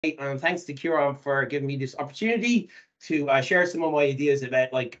And thanks to Kieran for giving me this opportunity to share some of my ideas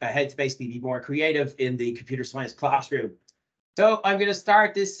about how to basically be more creative in the computer science classroom. So I'm going to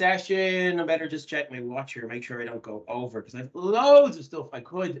start this session. I better just check my watch here, make sure I don't go over, because I have loads of stuff I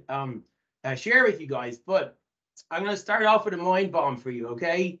could share with you guys. But I'm going to start off with a mind bomb for you,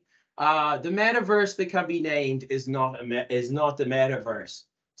 okay? The metaverse that can be named is not the metaverse.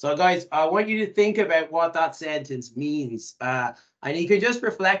 So, guys, I want you to think about what that sentence means. And you can just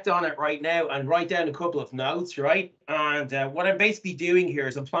reflect on it right now and write down a couple of notes, right? And what I'm basically doing here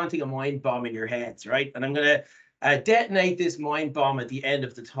is I'm planting a mind bomb in your heads, right? And I'm going to detonate this mind bomb at the end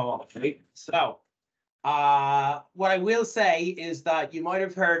of the talk, right? So, what I will say is that you might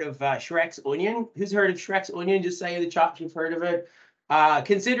have heard of Shrek's Onion. Who's heard of Shrek's Onion? Just say in the chat if you've heard of it.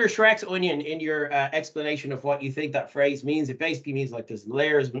 Consider Shrek's Onion in your explanation of what you think that phrase means. It basically means like there's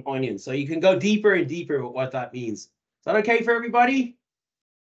layers of an onion. So you can go deeper and deeper with what that means. Is that okay for everybody?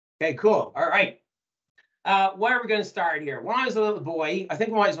 Okay, cool. All right. Where are we going to start here? When I was a little boy, I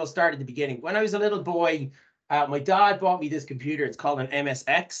think I might as well start at the beginning. When I was a little boy, my dad bought me this computer. It's called an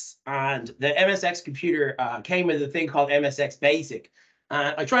MSX. And the MSX computer came with a thing called MSX Basic.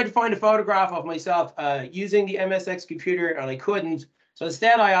 And I tried to find a photograph of myself using the MSX computer, and I couldn't. So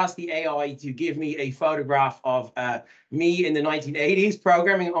instead, I asked the AI to give me a photograph of me in the 1980s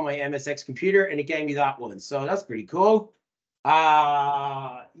programming on my MSX computer, and it gave me that one. So that's pretty cool.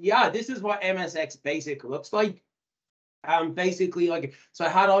 Yeah, this is what MSX Basic looks like. Basically, so I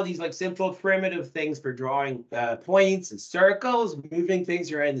had all these simple primitive things for drawing points and circles, moving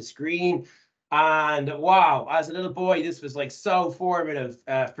things around the screen. And wow, as a little boy, this was so formative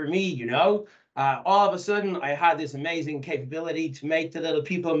for me, you know. All of a sudden, I had this amazing capability to make the little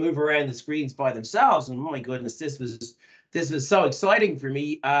people move around the screens by themselves. And oh my goodness, this was so exciting for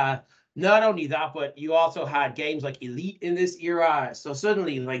me. Not only that, but you also had games like Elite in this era. So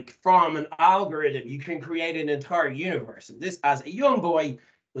suddenly, from an algorithm, you can create an entire universe. And this, as a young boy,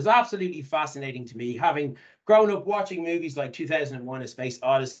 was absolutely fascinating to me, having grown up watching movies like 2001: A Space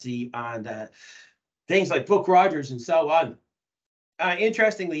Odyssey and things like Buck Rogers and so on.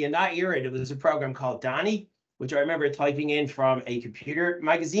 Interestingly, in that era, there was a program called Danny, which I remember typing in from a computer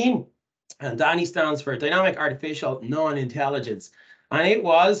magazine. And Danny stands for Dynamic Artificial Non-Intelligence. And it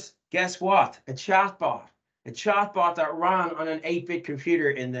was, guess what? A chatbot that ran on an 8-bit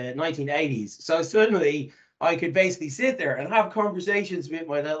computer in the 1980s. So suddenly I could basically sit there and have conversations with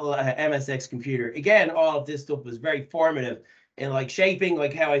my little MSX computer. Again, all of this stuff was very formative in shaping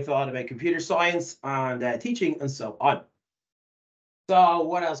how I thought about computer science and teaching and so on. So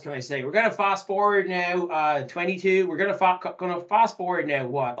what else can I say? We're going to fast forward now, 22. We're going to fast forward now,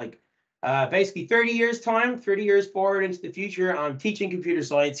 what, basically 30 years time, 30 years forward into the future. I'm teaching computer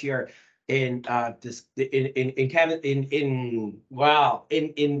science here in the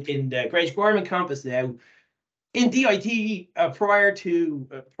Grange Gorman campus now in DIT prior to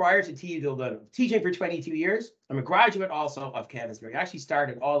TU. Teaching for 22 years. I'm a graduate also of Kevinsbury. I actually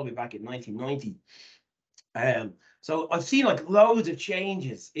started all the way back in 1990. So I've seen loads of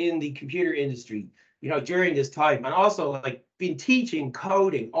changes in the computer industry, during this time, and also been teaching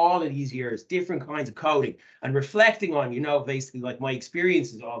coding all of these years, different kinds of coding, and reflecting on, basically my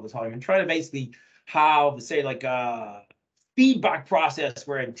experiences all the time, and trying to basically have, say, a feedback process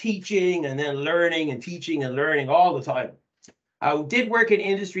where I'm teaching and then learning and teaching and learning all the time. I did work in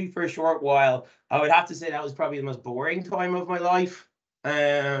industry for a short while. I would have to say that was probably the most boring time of my life.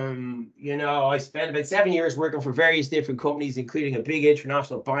 I spent about 7 years working for various different companies, including a big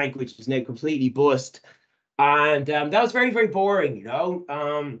international bank, which is now completely bust. And that was very, very boring,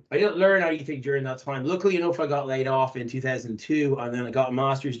 I didn't learn anything during that time. Luckily enough, I got laid off in 2002, and then I got a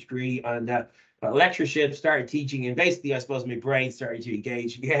master's degree and got a lectureship, started teaching, and basically, I suppose my brain started to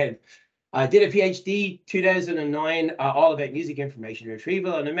engage again. I did a PhD 2009, all about music information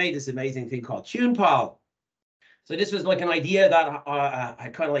retrieval, and I made this amazing thing called TunePal. So this was an idea that I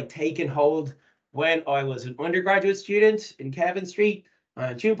kind of taken hold when I was an undergraduate student in Kevin Street.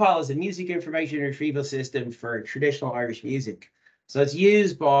 TunePal is a music information retrieval system for traditional Irish music. So it's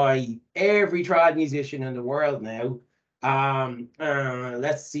used by every trad musician in the world now.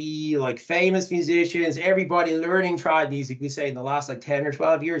 Let's see, famous musicians, everybody learning trad music, we say in the last 10 or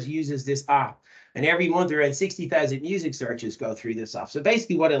 12 years uses this app. And every month around 60,000 music searches go through this app. So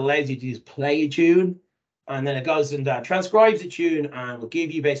basically what it allows you to do is play a tune, and then it goes and transcribes the tune and will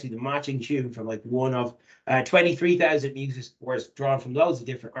give you basically the matching tune from one of 23,000 music scores drawn from loads of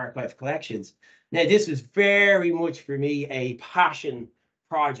different archive collections. Now, this was very much for me a passion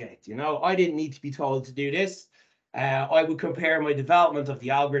project. I didn't need to be told to do this. I would compare my development of the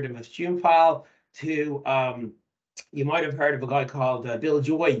algorithm of TunePal to you might have heard of a guy called Bill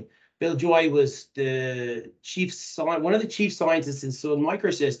Joy. Bill Joy was one of the chief scientists in Sun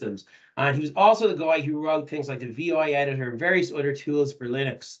Microsystems, and he was also the guy who wrote things like the VI editor and various other tools for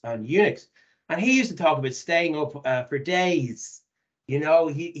Linux and Unix. And he used to talk about staying up for days. You know,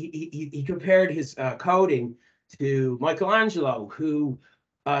 he compared his coding to Michelangelo, who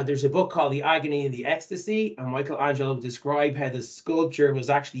there's a book called The Agony and the Ecstasy, and Michelangelo described how the sculpture was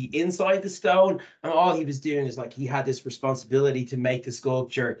actually inside the stone, and all he was doing is like he had this responsibility to make the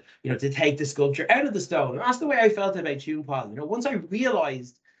sculpture, you know, to take the sculpture out of the stone. And that's the way I felt about TunePal. You know, once I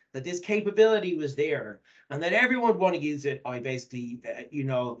realized that this capability was there and that everyone would want to use it, I basically, you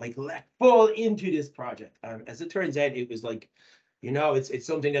know, like let fall into this project. And as it turns out, it was like, you know, it's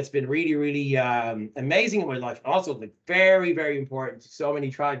something that's been really, really amazing in my life. Also, like very, very important to so many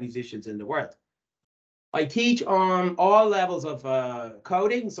tribe musicians in the world. I teach on all levels of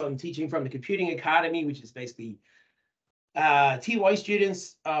coding. So I'm teaching from the Computing Academy, which is basically TY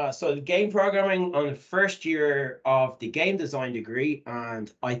students. So game programming on the first year of the game design degree.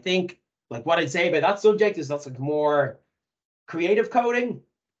 And I think like what I'd say about that subject is that's like more creative coding.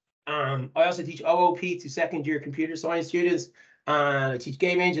 I also teach OOP to second year computer science students. And I teach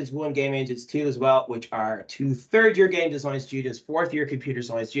Game Engines 1, Game Engines 2 as well, which are to third-year game design students, fourth-year computer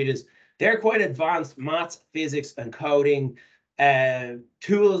science students. They're quite advanced maths, physics, and coding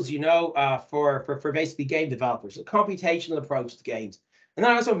tools, you know, for basically game developers, a computational approach to games. And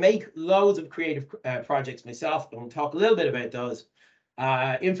then I also make loads of creative projects myself. I'm going to talk a little bit about those.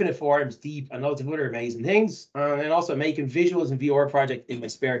 Infinite Forms, Deep, and loads of other amazing things. And then also making visuals and VR projects in my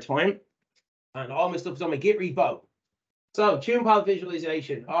spare time. And all my stuff is on my Git repo. So TunePal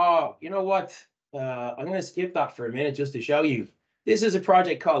visualization. Oh, you know what? I'm going to skip that for a minute just to show you. This is a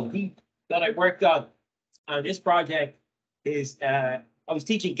project called Deep that I worked on. And this project is, I was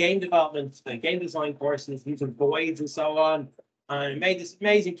teaching game development, game design courses using voids and so on. And I made this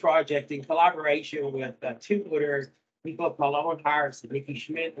amazing project in collaboration with two other people called Owen Harris and Nikki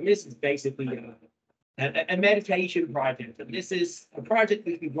Schmidt. And this is basically a meditation project. And this is a project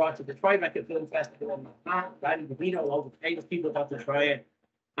that we brought to the Tribeca Film Festival in Manhattan. We know all the famous people got to try it.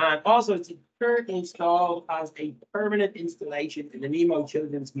 And also it's currently installed as a permanent installation in the Nemo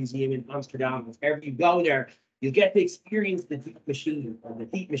Children's Museum in Amsterdam. If ever you go there, you'll get to experience the deep machine. And the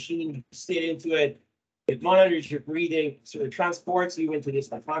deep machine, you sit into it, it monitors your breathing, so it transports you into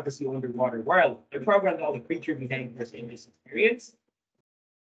this like fantasy underwater world. I programmed all the creature behaviors in this experience.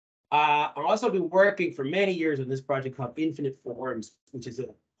 I've also been working for many years on this project called Infinite Forms, which is a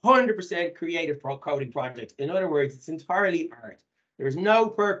 100% creative coding project. In other words, it's entirely art. There's no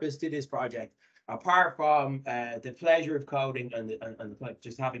purpose to this project apart from the pleasure of coding and like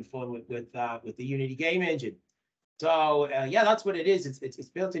just having fun with the Unity game engine. So yeah, that's what it is. It's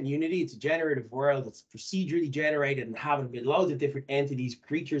built in Unity. It's a generative world. It's procedurally generated and having with loads of different entities,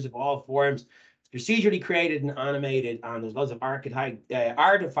 creatures of all forms. Procedurally created and animated, and there's loads of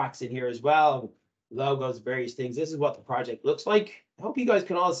artifacts in here as well, logos, various things. This is what the project looks like. I hope you guys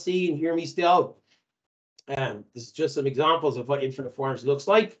can all see and hear me still. This is just some examples of what Infinite Forms looks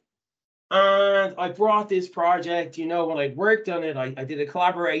like. And I brought this project, you know, when I worked on it, I did a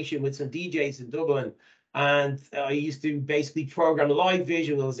collaboration with some DJs in Dublin, and I used to basically program live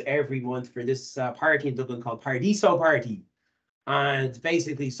visuals every month for this party in Dublin called Paradiso Party. And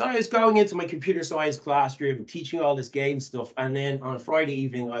basically, so I was going into my computer science classroom, teaching all this game stuff. And then on Friday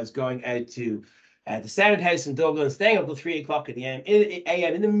evening, I was going out to the Sound House in Dublin, staying up till 3 o'clock in the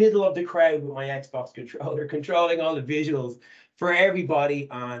AM in the middle of the crowd with my Xbox controller, controlling all the visuals for everybody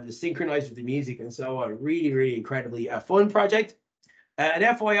and synchronized with the music and so on. Really, really incredibly fun project. And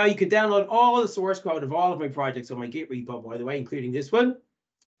FYI, you can download all the source code of all of my projects on my Git repo, by the way, including this one.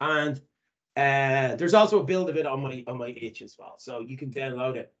 And there's also a build of it on my itch as well, so you can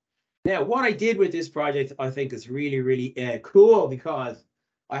download it. Now, what I did with this project, I think is really, really cool, because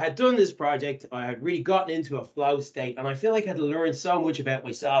I had done this project, I had really gotten into a flow state, and I feel like I had learned so much about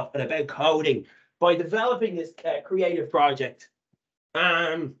myself and about coding by developing this creative project.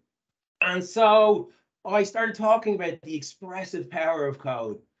 And so I started talking about the expressive power of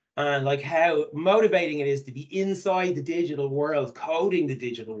code. And like how motivating it is to be inside the digital world, coding the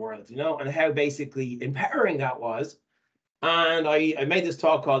digital world, you know, and how basically empowering that was. And I made this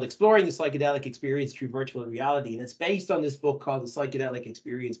talk called Exploring the Psychedelic Experience Through Virtual Reality. And it's based on this book called The Psychedelic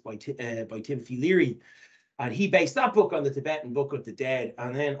Experience by Timothy Leary. And he based that book on the Tibetan Book of the Dead.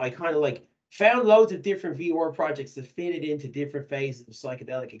 And then I kind of like found loads of different VR projects that fitted into different phases of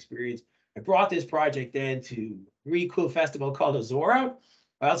psychedelic experience. I brought this project then to a really cool festival called Azora.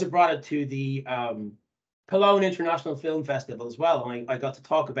 I also brought it to the Cologne International Film Festival as well. And I got to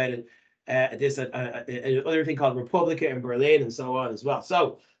talk about it There's another thing called Republica in Berlin and so on as well.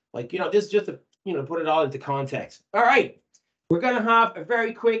 So, like, this is just to, put it all into context. All right. We're going to have a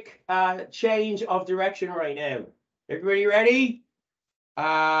very quick change of direction right now. Everybody ready?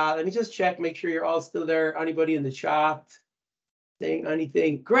 Let me just check, make sure you're all still there. Anybody in the chat saying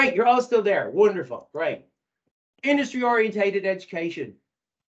anything? Great, you're all still there. Wonderful, great. Industry-orientated education.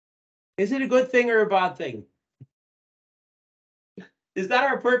 Is it a good thing or a bad thing? Is that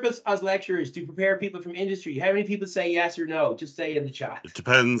our purpose as lecturers, to prepare people from industry? How many people say yes or no? Just say in the chat. It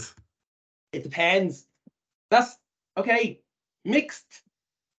depends. It depends. That's okay. Mixed.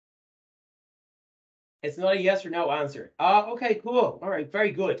 It's not a yes or no answer. Okay, cool. All right,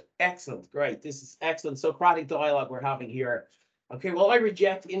 very good. Excellent. Great. This is excellent Socratic dialogue we're having here. Okay, well, I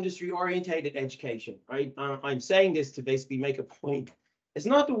reject industry-orientated education, right? I'm saying this to basically make a point. It's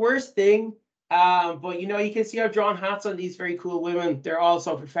not the worst thing, but you can see I've drawn hats on these very cool women. They're all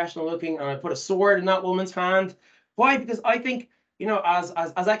so professional looking, and I put a sword in that woman's hand. Why? Because I think, as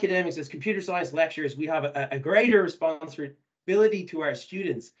academics, as computer science lecturers, we have a greater responsibility to our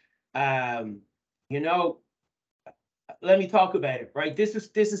students. Let me talk about it, right? This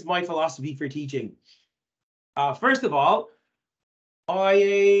is my philosophy for teaching. First of all,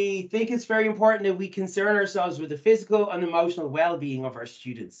 I think it's very important that we concern ourselves with the physical and emotional well-being of our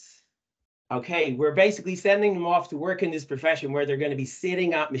students. Okay, we're basically sending them off to work in this profession where they're going to be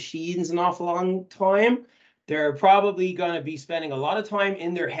sitting at machines an awful long time. They're probably going to be spending a lot of time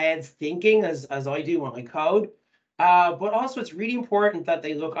in their heads thinking, as I do when I code. But also, it's really important that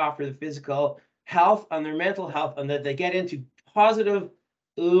they look after the physical health and their mental health, and that they get into positive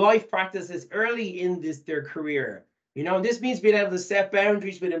life practices early in their career. This means being able to set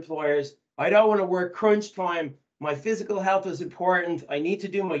boundaries with employers. I don't want to work crunch time. My physical health is important. I need to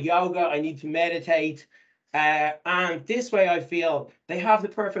do my yoga. I need to meditate. And this way I feel they have the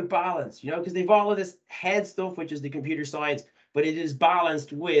perfect balance, because they've all of this head stuff, which is the computer science, but it is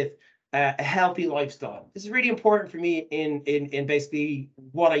balanced with a healthy lifestyle. This is really important for me in basically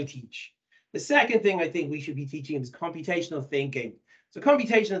what I teach. The second thing I think we should be teaching is computational thinking. So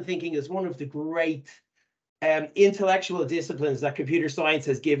computational thinking is one of the great intellectual disciplines that computer science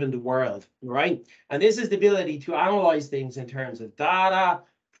has given the world, right? And this is the ability to analyze things in terms of data,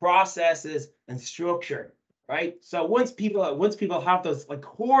 processes, and structure, right? So once people have those like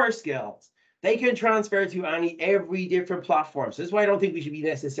core skills, they can transfer to every different platform. So this is why I don't think we should be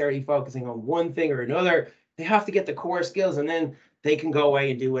necessarily focusing on one thing or another. They have to get the core skills, and then they can go away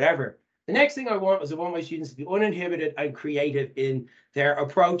and do whatever. The next thing I want my students to be uninhibited and creative in their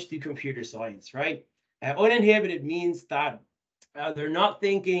approach to computer science, right? Uninhibited means that they're not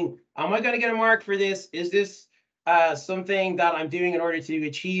thinking, am I going to get a mark for this? Is this something that I'm doing in order to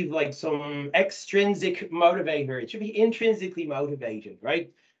achieve like some extrinsic motivator? It should be intrinsically motivated,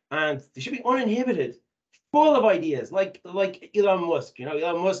 right? And they should be uninhibited, full of ideas, like Elon Musk.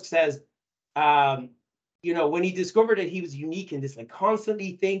 Elon Musk says, when he discovered that he was unique in this, like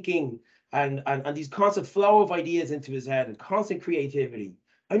constantly thinking and these constant flow of ideas into his head and constant creativity.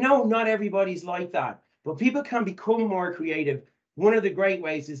 I know not everybody's like that, but people can become more creative. One of the great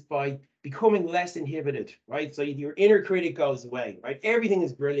ways is by becoming less inhibited, right? So your inner critic goes away, right? Everything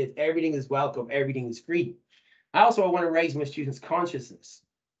is brilliant, everything is welcome, everything is free. I want to raise my students' consciousness.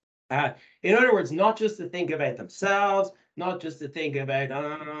 In other words, not just to think about themselves, not just to think about,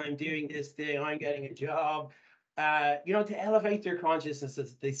 I'm doing this thing, I'm getting a job, to elevate their consciousness so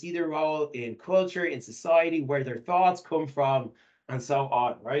that they see their role in culture, in society, where their thoughts come from, and so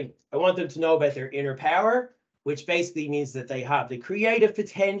on, right? I want them to know about their inner power, which basically means that they have the creative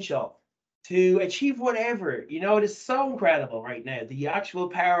potential to achieve whatever. It is so incredible right now. The actual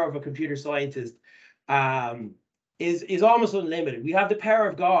power of a computer scientist is almost unlimited. We have the power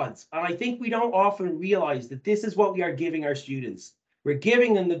of gods. And I think we don't often realize that this is what we are giving our students. We're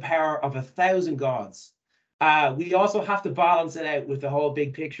giving them the power of 1,000 gods. We also have to balance it out with the whole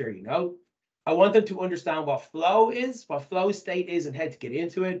big picture, I want them to understand what flow is, what flow state is, and how to get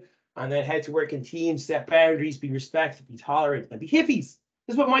into it, and then how to work in teams, set boundaries, be respectful, be tolerant, and be hippies. This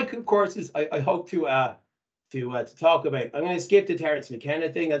is what my course is. I hope to talk about. I'm going to skip the Terence McKenna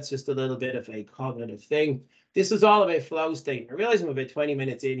thing. That's just a little bit of a cognitive thing. This is all about flow state. I realize I'm about 20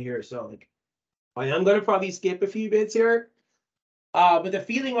 minutes in here, so I am going to probably skip a few bits here. But the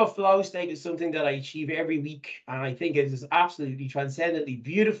feeling of flow state is something that I achieve every week. And I think it is absolutely transcendently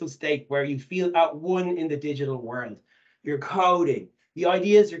beautiful state where you feel at one in the digital world. You're coding. The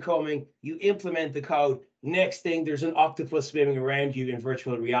ideas are coming. You implement the code. Next thing, there's an octopus swimming around you in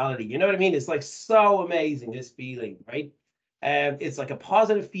virtual reality. You know what I mean? It's like so amazing, this feeling, right? It's like a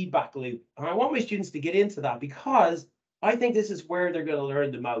positive feedback loop. And I want my students to get into that because I think this is where they're going to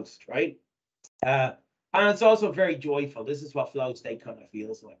learn the most, right? And it's also very joyful. This is what flow state kind of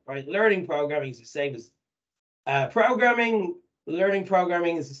feels like, right? Learning programming is the same as programming. Learning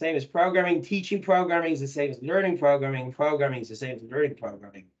programming is the same as programming. Teaching programming is the same as learning programming. Programming is the same as learning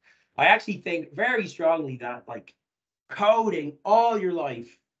programming. I actually think very strongly that like coding all your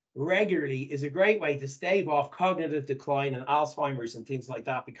life regularly is a great way to stave off cognitive decline and Alzheimer's and things like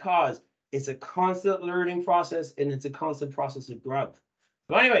that, because it's a constant learning process and it's a constant process of growth.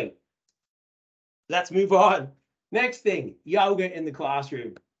 So anyway, let's move on. Next thing, yoga in the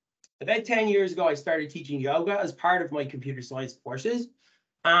classroom. About 10 years ago, I started teaching yoga as part of my computer science courses.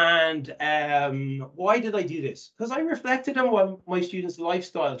 And why did I do this? Because I reflected on what my students'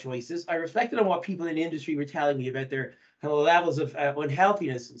 lifestyle choices. I reflected on what people in the industry were telling me about their kind of levels of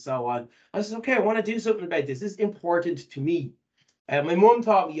unhealthiness and so on. I said, okay, I want to do something about this. This is important to me. My mum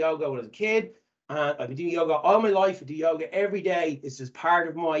taught me yoga when I was a kid. I've been doing yoga all my life. I do yoga every day. It's just part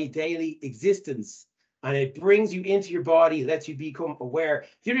of my daily existence. And it brings you into your body, lets you become aware.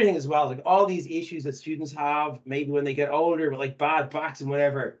 The other thing as well, like all these issues that students have, maybe when they get older, with like bad backs and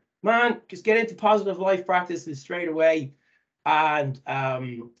whatever, man, just get into positive life practices straight away. And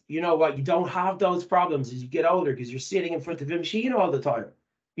you know what? You don't have those problems as you get older because you're sitting in front of a machine all the time.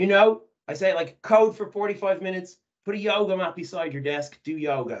 You know, I say like code for 45 minutes, put a yoga mat beside your desk, do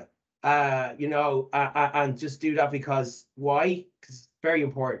yoga. And just do that because why? Because very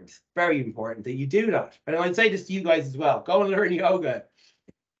important that you do that. And I'd say this to you guys as well. Go and learn yoga.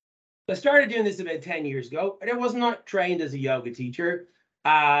 I started doing this about 10 years ago, and I was not trained as a yoga teacher.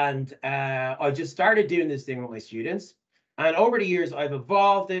 And I just started doing this thing with my students. And over the years, I've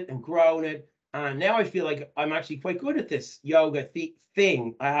evolved it and grown it. And now I feel like I'm actually quite good at this yoga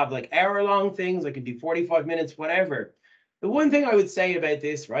thing. I have like hour-long things. I can do 45 minutes, whatever. The one thing I would say about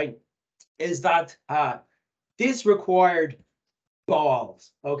this, right, is that this required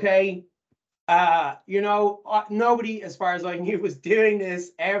balls, okay? Nobody, as far as I knew, was doing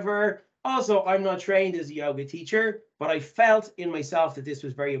this ever. Also, I'm not trained as a yoga teacher, but I felt in myself that this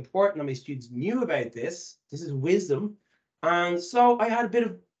was very important and my students knew about this. This is wisdom. And so I had a bit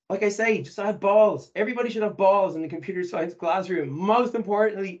of, like I say, just I had balls. Everybody should have balls in the computer science classroom. Most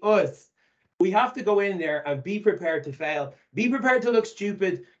importantly, us. We have to go in there and be prepared to fail. Be prepared to look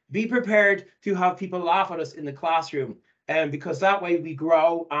stupid. Be prepared to have people laugh at us in the classroom. Because that way we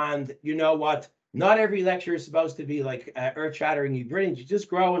grow. And you know what? Not every lecture is supposed to be like earth-shatteringly brilliant. You just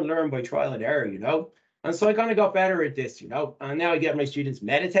grow and learn by trial and error, you know? And so I kind of got better at this, you know? And now I get my students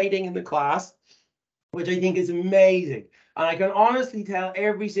meditating in the class, which I think is amazing. And I can honestly tell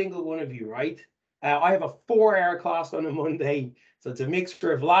every single one of you, right? I have a 4-hour class on a Monday. So it's a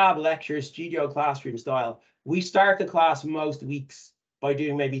mixture of lab, lecture, studio, classroom style. We start the class most weeks by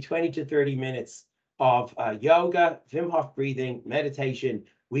doing maybe 20 to 30 minutes of yoga, Wim Hof breathing, meditation.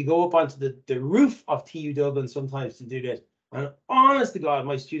 We go up onto the roof of TU Dublin sometimes to do this. And honest to God,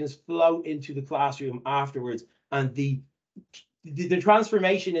 my students float into the classroom afterwards. And the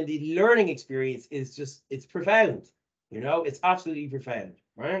transformation in the learning experience is just, it's profound. You know, it's absolutely profound,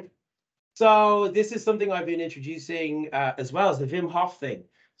 right? So this is something I've been introducing as well as the Wim Hof thing.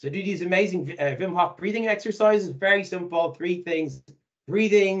 So do these amazing Wim Hof breathing exercises, very simple, 3 things: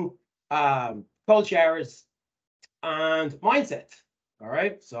 breathing, cold showers, and mindset. All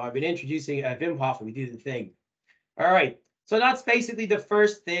right, so I've been introducing Wim Hof and we do the thing. All right, so that's basically the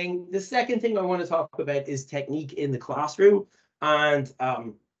first thing. The second thing I want to talk about is technique in the classroom. And,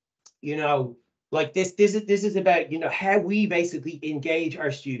 like this is about, how we basically engage our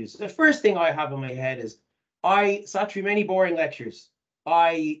students. The first thing I have in my head is I sat through many boring lectures.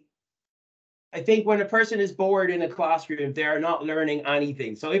 I think when a person is bored in a classroom, they're not learning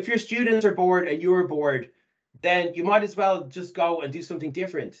anything. So if your students are bored and you're bored, then you might as well just go and do something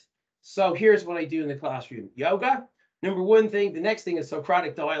different. So here's what I do in the classroom. Yoga, number one thing. The next thing is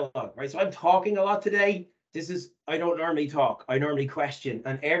Socratic dialogue, right? So I'm talking a lot today. I don't normally talk. I normally question,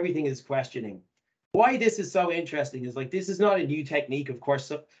 and everything is questioning. Why this is so interesting is like, this is not a new technique, of course.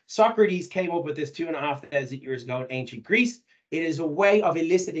 So Socrates came up with this 2,500 years ago in ancient Greece. It is a way of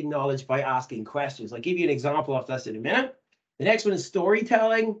eliciting knowledge by asking questions. I'll give you an example of this in a minute. The next one is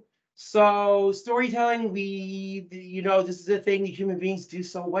storytelling. So storytelling, this is a thing that human beings do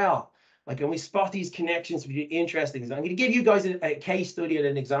so well. Like, and we spot these connections between interesting things. I'm going to give you guys a case study and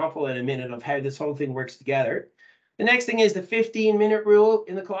an example in a minute of how this whole thing works together. The next thing is the 15-minute rule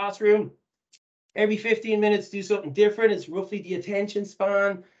in the classroom. Every 15 minutes, do something different. It's roughly the attention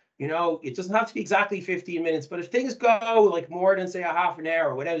span. It doesn't have to be exactly 15 minutes, but if things go like more than, say, a half an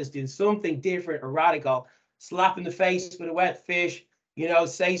hour without us doing something different or radical, slap in the face with a wet fish, you know,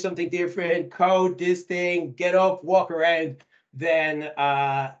 say something different, code this thing, get up, walk around, then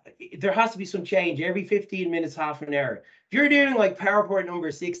there has to be some change every 15 minutes, half an hour. If you're doing like PowerPoint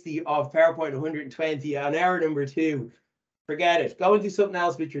number 60 of PowerPoint 120 on hour number 2, forget it. Go and do something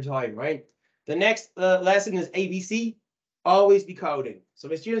else with your time, right? The next lesson is ABC. Always be coding. So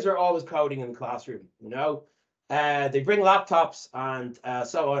my students are always coding in the classroom, you know. They bring laptops and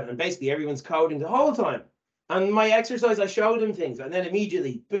so on, and basically everyone's coding the whole time. And my exercise, I show them things, and then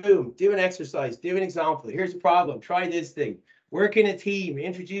immediately, boom, do an exercise, do an example. Here's a problem, try this thing. Work in a team,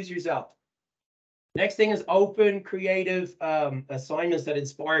 introduce yourself. Next thing is open, creative assignments that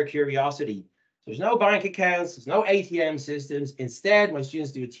inspire curiosity. So there's no bank accounts, there's no ATM systems. Instead, my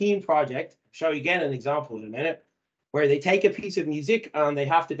students do a team project. I'll show you again an example in a minute, where they take a piece of music and they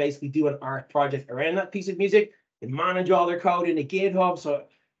have to basically do an art project around that piece of music. They manage all their code in a GitHub. So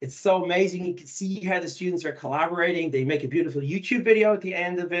it's so amazing. You can see how the students are collaborating. They make a beautiful YouTube video at the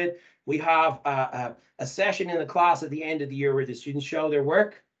end of it. We have a session in the class at the end of the year where the students show their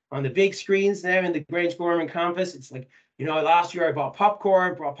work on the big screens now in the Grange Gorman campus. It's like, you know, last year I brought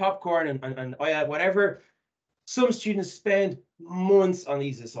popcorn and whatever. Some students spend months on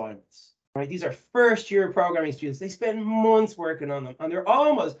these assignments, right? These are first year programming students. They spend months working on them, and they're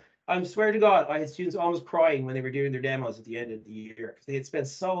almost, I swear to God, I had students almost crying when they were doing their demos at the end of the year because they had spent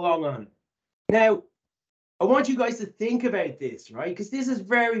so long on it. Now, I want you guys to think about this, right? Because this is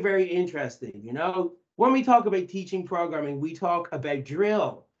very, very interesting. You know, when we talk about teaching programming, we talk about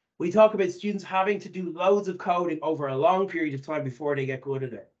drill. We talk about students having to do loads of coding over a long period of time before they get good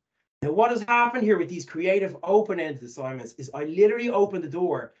at it. Now, what has happened here with these creative open-ended assignments is I literally open the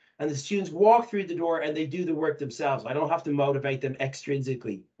door and the students walk through the door and they do the work themselves. I don't have to motivate them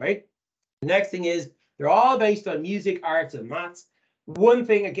extrinsically, right? The next thing is they're all based on music, arts, and maths. One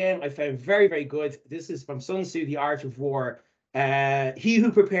thing, again, I found very, very good. This is from Sun Tzu, The Art of War. He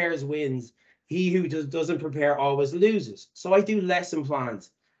who prepares wins. He who doesn't prepare always loses. So I do lesson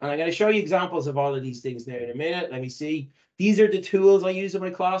plans. And I'm going to show you examples of all of these things now in a minute. Let me see. These are the tools I use in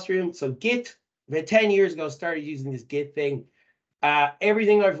my classroom. So Git, about 10 years ago, started using this Git thing.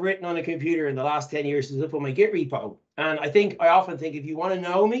 Everything I've written on a computer in the last 10 years is up on my Git repo. And I often think if you want to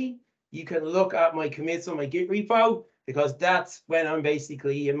know me, you can look at my commits on my Git repo, because that's when I'm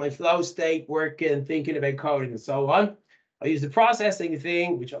basically in my flow state, working, thinking about coding and so on. I use the processing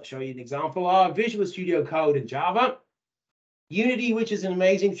thing, which I'll show you an example of, Visual Studio Code in Java. Unity, which is an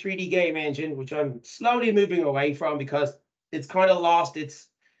amazing 3D game engine, which I'm slowly moving away from because it's kind of lost its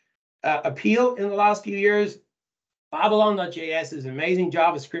appeal in the last few years. Babylon.js is an amazing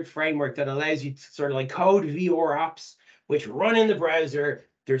JavaScript framework that allows you to sort of like code VR apps, which run in the browser.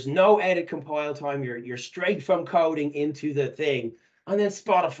 There's no edit compile time. You're straight from coding into the thing. And then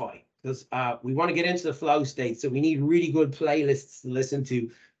Spotify, because we want to get into the flow state. So we need really good playlists to listen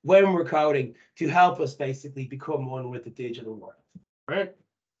to when we're coding to help us basically become one with the digital world, right?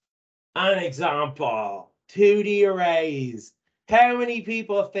 An example, 2D arrays. How many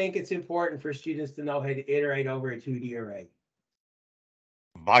people think it's important for students to know how to iterate over a 2D array?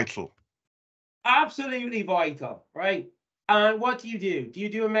 Vital. Absolutely vital, right? And what do you do? Do you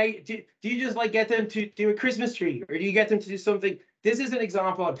do you just like get them to do a Christmas tree, or do you get them to do something? This is an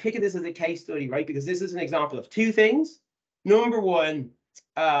example. I'm picking this as a case study, right? Because this is an example of two things. Number one,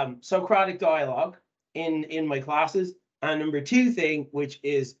 Socratic dialogue in my classes, and number two thing, which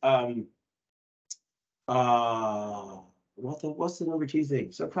is what's the number two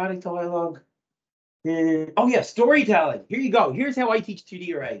thing? Socratic dialogue. Oh yeah, storytelling. Here you go. Here's how I teach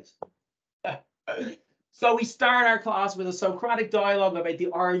 2D arrays. So we start our class with a Socratic dialogue about the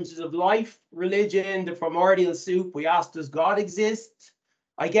origins of life, religion, the primordial soup. We ask, does God exist?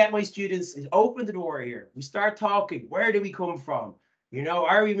 I get my students, open the door here. We start talking. Where do we come from? You know,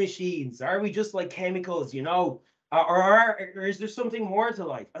 are we machines? Are we just like chemicals, you know? Or is there something more to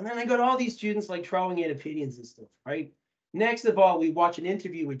life? And then I got all these students like throwing in opinions and stuff, right? Next of all, we watch an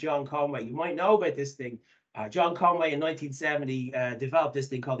interview with John Conway. You might know about this thing. John Conway in 1970 developed this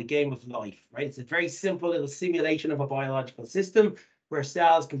thing called the game of life, right? It's a very simple little simulation of a biological system where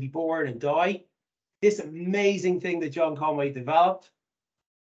cells can be born and die. This amazing thing that John Conway developed.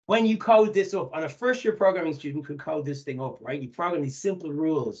 When you code this up, and a first-year programming student could code this thing up, right? You program these simple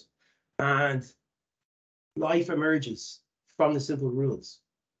rules, and life emerges from the simple rules.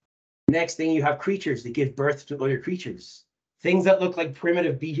 Next thing, you have creatures that give birth to other creatures. Things that look like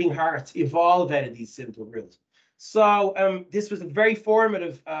primitive beating hearts evolve out of these simple rules. So this was a very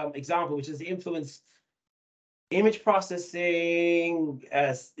formative example, which has influenced image processing,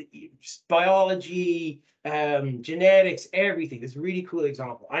 biology, genetics, everything. This really cool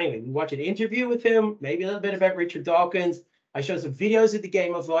example. Anyway, we watch an interview with him, maybe a little bit about Richard Dawkins. I show some videos of the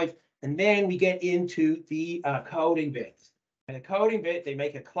game of life, and then we get into the coding bit. And the coding bit, they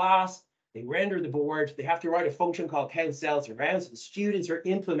make a class, they render the board, they have to write a function called count cells around. So the students are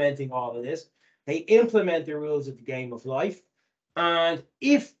implementing all of this. They implement the rules of the game of life. And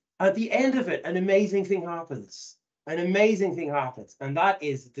if at the end of it, an amazing thing happens, and that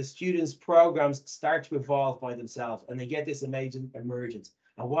is that the students' programs start to evolve by themselves, and they get this amazing emergence.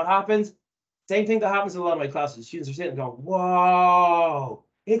 And what happens? Same thing that happens in a lot of my classes. The students are sitting and going, whoa,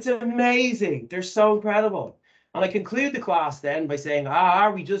 it's amazing. They're so incredible. And I conclude the class then by saying,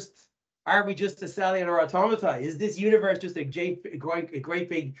 are we just a cellular automata? Is this universe just a great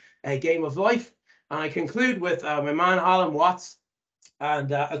big game of life? And I conclude with my man Alan Watts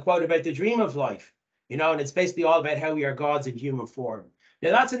and a quote about the dream of life, and it's basically all about how we are gods in human form.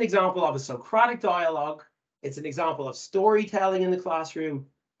 Now, that's an example of a Socratic dialogue. It's an example of storytelling in the classroom.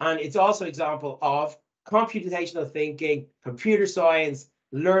 And it's also an example of computational thinking, computer science,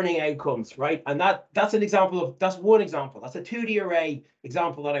 learning outcomes, right? And that's an example of, that's one example. That's a 2D array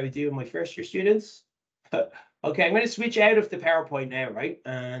example that I would do with my first year students. Okay, I'm going to switch out of the PowerPoint now, right?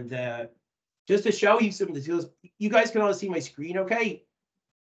 And just to show you some of the tools, you guys can all see my screen, okay?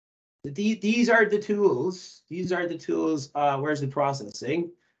 These are the tools. These are the tools. Where's the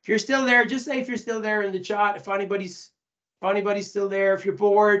processing? If you're still there, just say if you're still there in the chat. If anybody's still there, if you're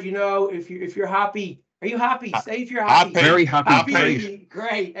bored, if you're happy. Are you happy? Say if you're happy. Very happy. Happy.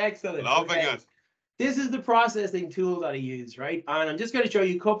 Great. Excellent. Loving it. This is the processing tool that I use, right? And I'm just going to show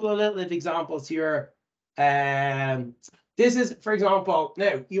you a couple of little examples here. This is, for example,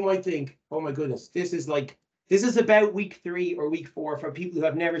 now you might think, oh my goodness, this is about week 3 or week 4 for people who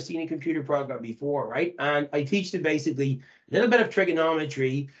have never seen a computer program before, right? And I teach them basically a little bit of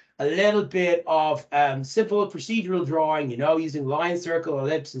trigonometry, a little bit of simple procedural drawing, using line, circle,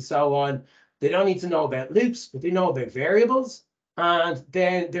 ellipse, and so on. They don't need to know about loops, but they know about variables. And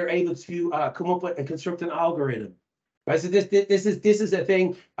then they're able to come up with and construct an algorithm. Right, so this is a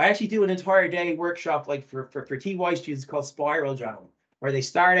thing. I actually do an entire day workshop like for TY students called Spiral Jam, where they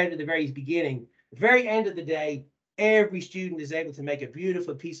start out at the very beginning. At the very end of the day, every student is able to make a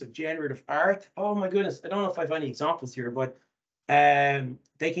beautiful piece of generative art. Oh my goodness, I don't know if I have any examples here, but they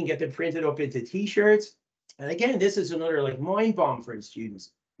can get them printed up into T-shirts. And again, this is another like mind bomb for the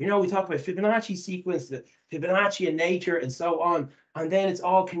students. We talk about Fibonacci sequence, the Fibonacci in nature, and so on. And then it's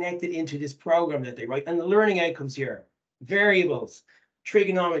all connected into this program that they write. And the learning outcomes here, variables,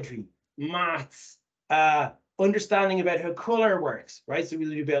 trigonometry, maths, understanding about how color works, right? So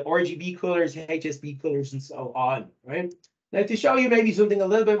we'll do about RGB colors, HSB colors, and so on, right? Now, to show you maybe something a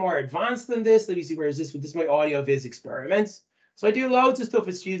little bit more advanced than this, let me see, where is this? This is my audio viz experiments. So I do loads of stuff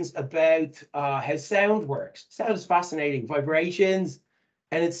with students about how sound works. Sound is fascinating, vibrations,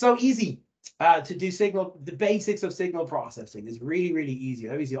 and it's so easy to do the basics of signal processing. Is really, really easy.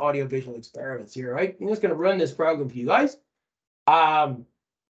 Let me see audio visual experiments here, right? I'm just going to run this program for you guys.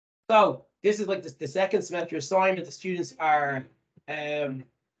 So this is like the second semester assignment. The students are, they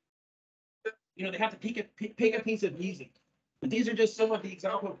have to pick a piece of music. But these are just some of the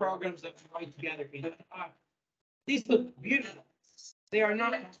example programs that we write together. These look beautiful. They are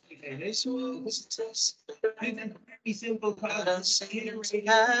not complicated. Very simple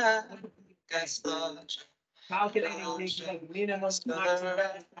calculating things like minimum, maximum.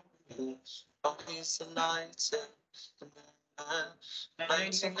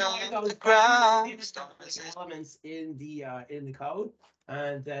 Elements in the code,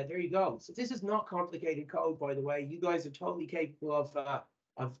 and there you go. So this is not complicated code, by the way. You guys are totally capable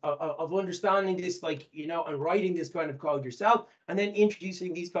of understanding this, and writing this kind of code yourself, and then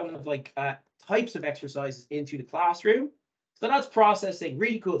introducing these kind of types of exercises into the classroom. So that's processing,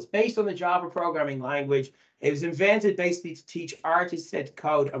 really cool. It's based on the Java programming language. It was invented basically to teach artists how to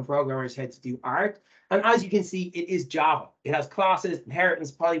code and programmers how to do art. And as you can see, it is Java. It has classes,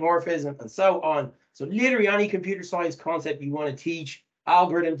 inheritance, polymorphism, and so on. So literally any computer science concept you want to teach,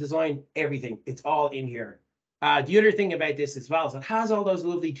 algorithm design, everything, it's all in here. The other thing about this as well is it has all those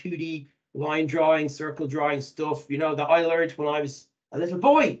lovely 2D line drawing, circle drawing stuff, that I learned when I was a little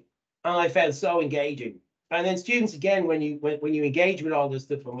boy, and I found so engaging. And then students, again, when you engage with all this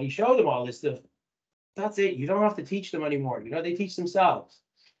stuff, and when you show them all this stuff, that's it. You don't have to teach them anymore. They teach themselves.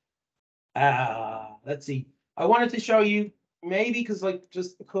 Let's see. I wanted to show you maybe because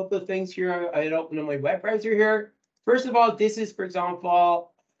just a couple of things here. I had opened up my web browser here. First of all, this is, for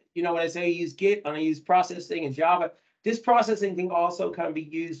example, when I say I use Git and I use processing in Java, this processing thing also can be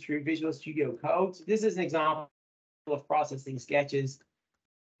used through Visual Studio Code. So this is an example of processing sketches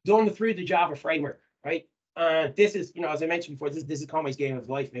done through the Java framework, right? This is, as I mentioned before, this is Conway's game of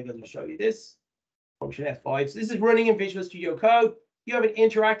life. Maybe I'll just show you this. Function F5. So this is running in Visual Studio Code. You have an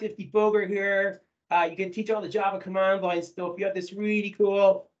interactive debugger here. You can teach all the Java command line stuff. You have this really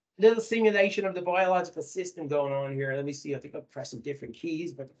cool little simulation of the biological system going on here. Let me see. I think I'm pressing different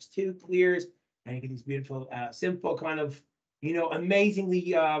keys, but there's two clears, and you get these beautiful, simple kind of,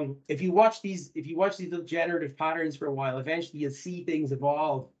 amazingly. If you watch these little generative patterns for a while, eventually you'll see things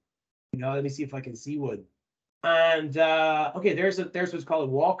evolve. Let me see if I can see one. And okay, there's what's called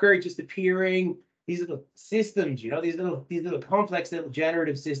a walker just appearing. These little systems, these little complex little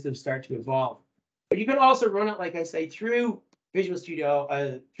generative systems start to evolve. But you can also run it, like I say, through Visual Studio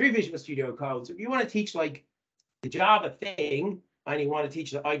Code. So if you want to teach like the Java thing and you want to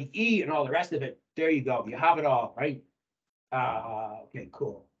teach the IDE and all the rest of it, there you go. You have it all, right? Okay,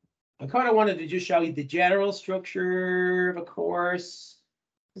 cool. I kind of wanted to just show you the general structure of a course.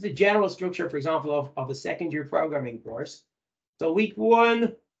 This is the general structure, for example, of a second-year programming course. So week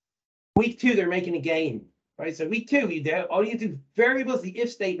 1, week 2, they're making a game, right? So week 2, all you do variables, the if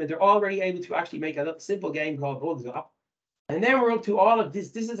statement, they're already able to actually make a little simple game called Bugs Up. And then we're up to all of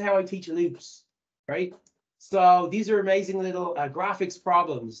this. This is how I teach loops, right? So these are amazing little graphics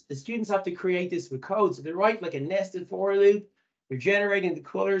problems. The students have to create this with code. So they write like a nested for loop. They're generating the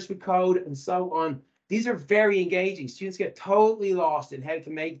colors with code and so on. These are very engaging. Students get totally lost in how to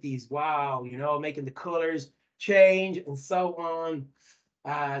make these. Wow, making the colors change and so on.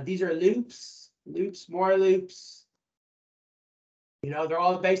 These are loops, more loops. They're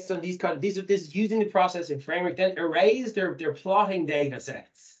all based on these kind of, this is using the processing framework. Then arrays, they're plotting data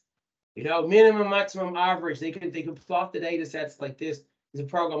sets. Minimum, maximum, average. They can plot the data sets like this. This is a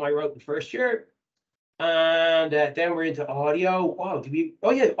program I wrote in first year. And then we're into audio. Wow,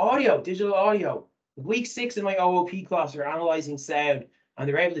 audio, digital audio. Week 6 in my OOP class are analyzing sound, and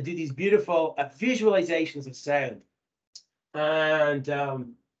they're able to do these beautiful visualizations of sound. And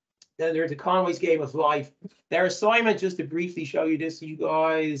then there's the Conway's Game of Life. Their assignment, just to briefly show you this, you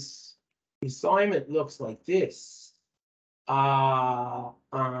guys, the assignment looks like this. You know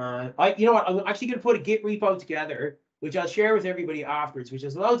what? I'm actually going to put a Git repo together, which I'll share with everybody afterwards, which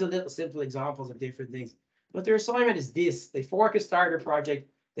has loads of little simple examples of different things. But their assignment is this. They fork a starter project.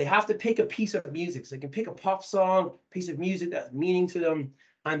 They have to pick a piece of music. So they can pick a pop song, piece of music that's meaning to them,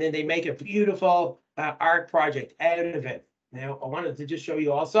 and then they make a beautiful art project out of it. Now, I wanted to just show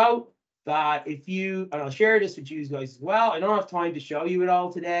you also that and I'll share this with you guys as well. I don't have time to show you it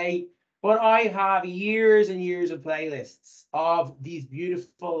all today, but I have years and years of playlists of these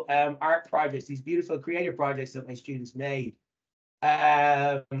beautiful art projects, these beautiful creative projects that my students made.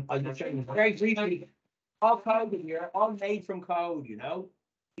 I'll show you very briefly. All code in here, all made from code,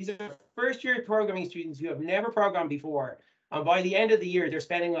 These are first-year programming students who have never programmed before. And by the end of the year, they're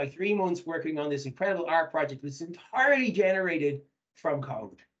spending like 3 months working on this incredible art project that's entirely generated from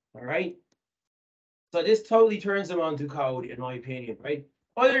code, all right? So this totally turns them on to code, in my opinion, right?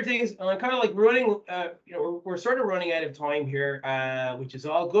 Other things, I'm kind of like running, we're sort of running out of time here, which is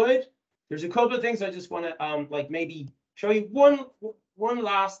all good. There's a couple of things I just want to like maybe show you one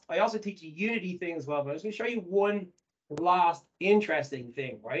last. I also teach a Unity thing as well, but I was going to show you one last interesting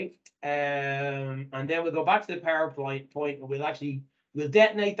thing, right? And then we'll go back to the PowerPoint point, and we'll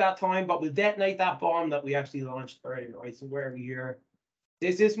detonate that time, but we'll detonate that bomb that we actually launched earlier, right? So where are we here?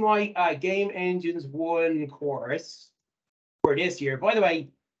 This is my Game Engines 1 course for this year. By the way,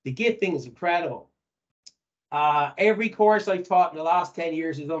 the Git thing is incredible. Every course I've taught in the last 10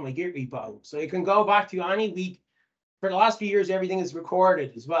 years is on my Git repo. So you can go back to any week. For the last few years, everything is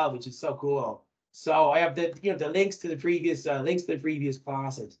recorded as well, which is so cool. So I have the links to the previous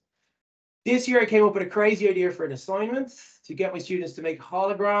classes. This year I came up with a crazy idea for an assignment to get my students to make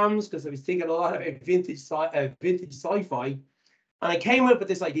holograms, because I was thinking a lot about vintage sci-fi. And I came up with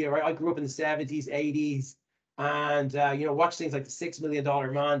this idea, right? I grew up in the 70s, 80s, and watched things like the $6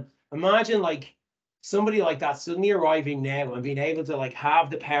 Million Man. Imagine like somebody like that suddenly arriving now and being able to like have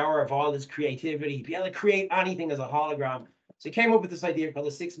the power of all this creativity, be able to create anything as a hologram. So I came up with this idea called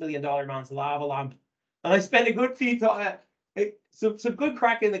the $6 Million Man's lava lamp. And I spent a good few some good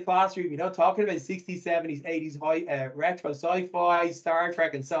crack in the classroom, talking about 60s, 70s, 80s high retro sci-fi, Star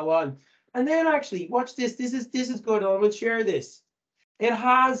Trek, and so on. And then actually, watch this. This is good. I will share this. It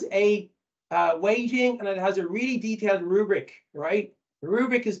has a weighting, and it has a really detailed rubric, right? The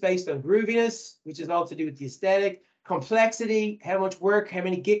rubric is based on grooviness, which is all to do with the aesthetic, complexity, how much work, how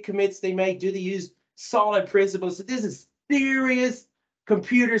many Git commits they make, do they use solid principles. So this is serious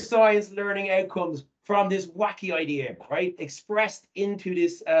computer science learning outcomes from this wacky idea, right? Expressed into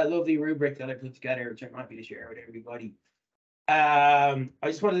this lovely rubric that I put together, which I'm happy to share with everybody. I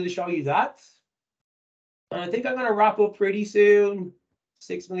just wanted to show you that. And I think I'm going to wrap up pretty soon.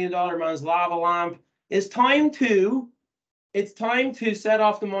 $6 Million Man's lava lamp. It's time to set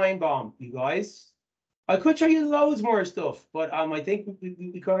off the mind bomb, you guys. I could show you loads more stuff, but I think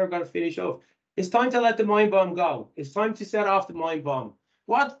we kind of got to finish off. It's time to let the mind bomb go. It's time to set off the mind bomb.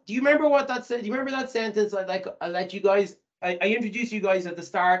 What do you remember? What that said? Do you remember that sentence? I let you guys. I introduced you guys at the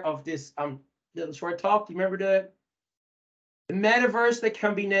start of this little short talk. Do you remember the metaverse that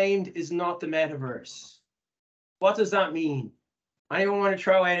can be named is not the metaverse? What does that mean? I don't want to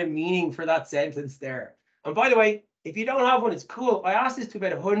throw out a meaning for that sentence there. And by the way, if you don't have one, it's cool. I asked this to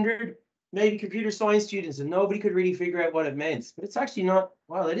about 100 maybe computer science students, and nobody could really figure out what it meant. But it's actually not,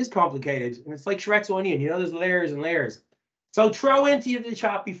 well, it is complicated. And it's like Shrek's onion, you know, there's layers and layers. So throw into the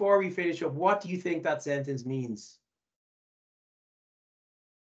chat before we finish up, what do you think that sentence means?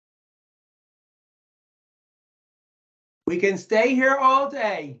 We can stay here all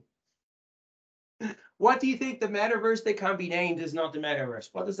day. What do you think the metaverse that can be named is not the metaverse?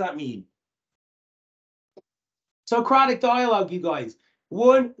 What does that mean? Socratic dialogue, you guys.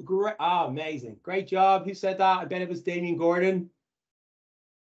 Amazing. Great job. Who said that? I bet it was Damien Gordon.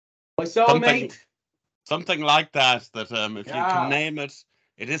 My soulmate. Something like that, if you can name it,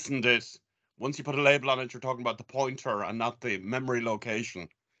 it isn't it. Once you put a label on it, you're talking about the pointer and not the memory location.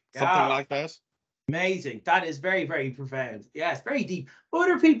 Something like that. Amazing. That is very, very profound. Yes, very deep.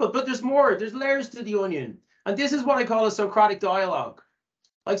 Other people, but there's more. There's layers to the onion. And this is what I call a Socratic dialogue.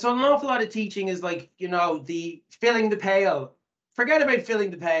 Like, so an awful lot of teaching is like, you know, the filling the pail. Forget about filling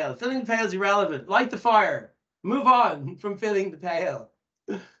the pail. Filling the pail is irrelevant. Light the fire. Move on from filling the pail.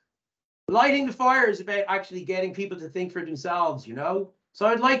 Lighting the fire is about actually getting people to think for themselves, you know? So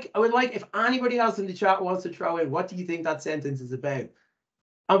I would like if anybody else in the chat wants to throw in, what do you think that sentence is about?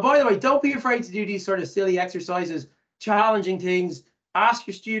 And by the way, don't be afraid to do these sort of silly exercises, challenging things, ask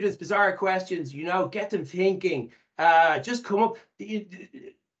your students bizarre questions, you know, get them thinking. Just come up,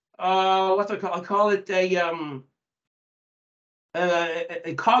 what do I call it? I call it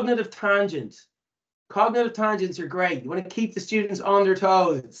a cognitive tangent. Cognitive tangents are great. You want to keep the students on their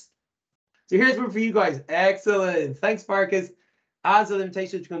toes. So here's one for you guys. Excellent. Thanks, Marcus. As the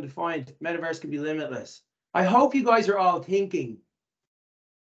limitations become defined, metaverse can be limitless. I hope you guys are all thinking.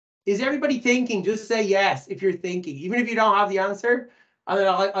 Is everybody thinking? Just say yes if you're thinking, even if you don't have the answer. And then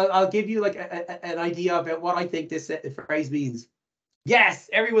I'll give you like an idea about what I think this phrase means. Yes,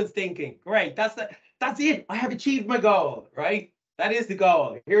 everyone's thinking. Great. That's it. I have achieved my goal, right? That is the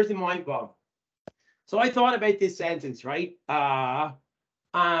goal. Here's the mind bomb. So I thought about this sentence, right? And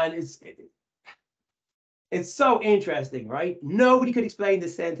it's so interesting, right? Nobody could explain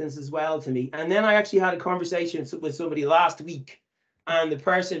this sentence as well to me. And then I actually had a conversation with somebody last week, and the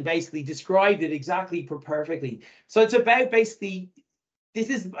person basically described it exactly perfectly. So it's about basically, this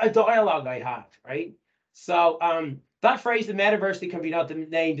is a dialogue I had, right? So that phrase, the metaverse that can be not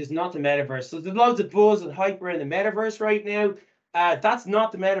named, is not the metaverse. So there's loads of buzz and hype around the metaverse right now. That's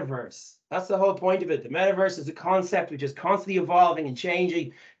not the metaverse. That's the whole point of it. The metaverse is a concept which is constantly evolving and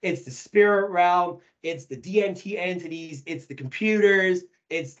changing. It's the spirit realm. It's the DMT entities. It's the computers.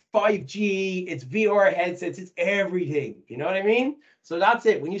 It's 5G. It's VR headsets. It's everything. You know what I mean? So that's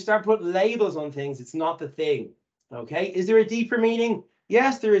it. When you start putting labels on things, it's not the thing. Okay? Is there a deeper meaning?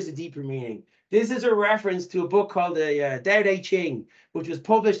 Yes, there is a deeper meaning. This is a reference to a book called the Tao Te Ching, which was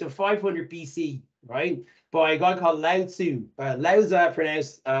published in 500 BC, right? By a guy called Lao Tzu. Laozi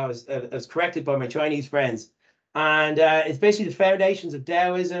pronounced, as corrected by my Chinese friends. And it's basically the foundations of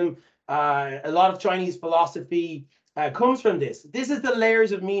Taoism. A lot of Chinese philosophy comes from this. This is the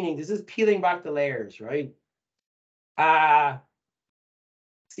layers of meaning. This is peeling back the layers, right?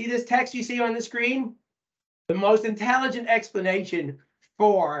 See this text you see on the screen? The most intelligent explanation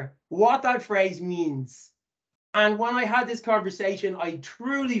for what that phrase means. And when I had this conversation, I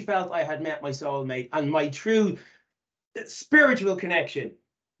truly felt I had met my soulmate and my true spiritual connection.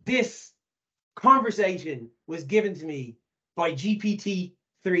 This conversation was given to me by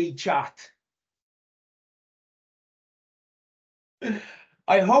GPT-3 chat.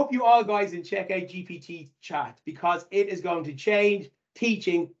 I hope you all guys can check out GPT chat, because it is going to change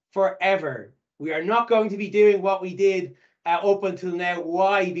teaching forever. We are not going to be doing what we did up until now.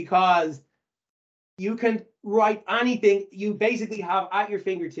 Why? Because you can write anything. You basically have at your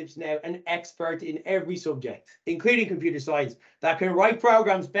fingertips now an expert in every subject, including computer science, that can write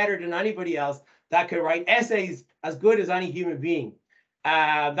programs better than anybody else, that can write essays as good as any human being,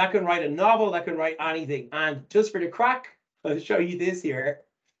 that can write a novel, that can write anything. And just for the crack, I'll show you this here.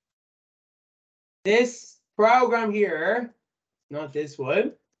 This program here, not this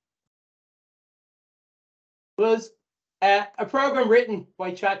one, was a program written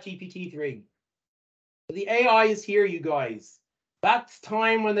by ChatGPT 3. The AI is here, you guys. That's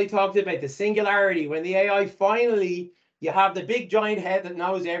time when they talked about the singularity, when the AI finally, you have the big giant head that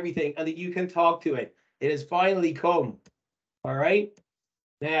knows everything and that you can talk to it. It has finally come. All right.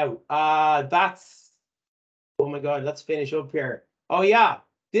 Now, that's, oh my God, let's finish up here. Oh yeah,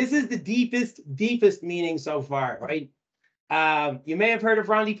 this is the deepest meaning so far, right? You may have heard of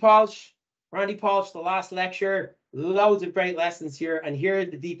Randy Pausch. Randy Pausch, the last lecture, loads of great lessons here, and here is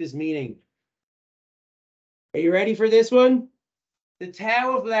the deepest meaning. Are you ready for this one? The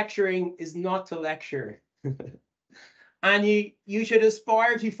Tao of lecturing is not to lecture. And you should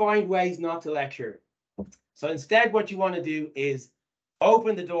aspire to find ways not to lecture. So instead, what you want to do is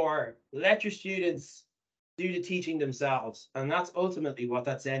open the door, let your students do the teaching themselves. And that's ultimately what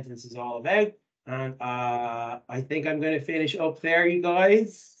that sentence is all about. And I think I'm going to finish up there, you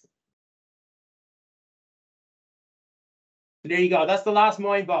guys. There you go. That's the last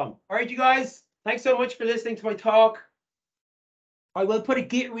mind bomb. All right, you guys. Thanks so much for listening to my talk. I will put a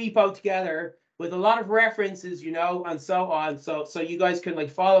Git repo together with a lot of references, you know, and so on. So you guys can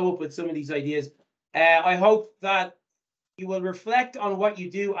like follow up with some of these ideas. I hope that you will reflect on what you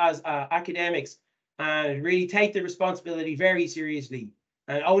do as academics and really take the responsibility very seriously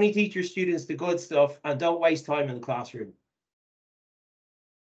and only teach your students the good stuff and don't waste time in the classroom.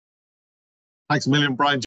 Thanks a million, Brian.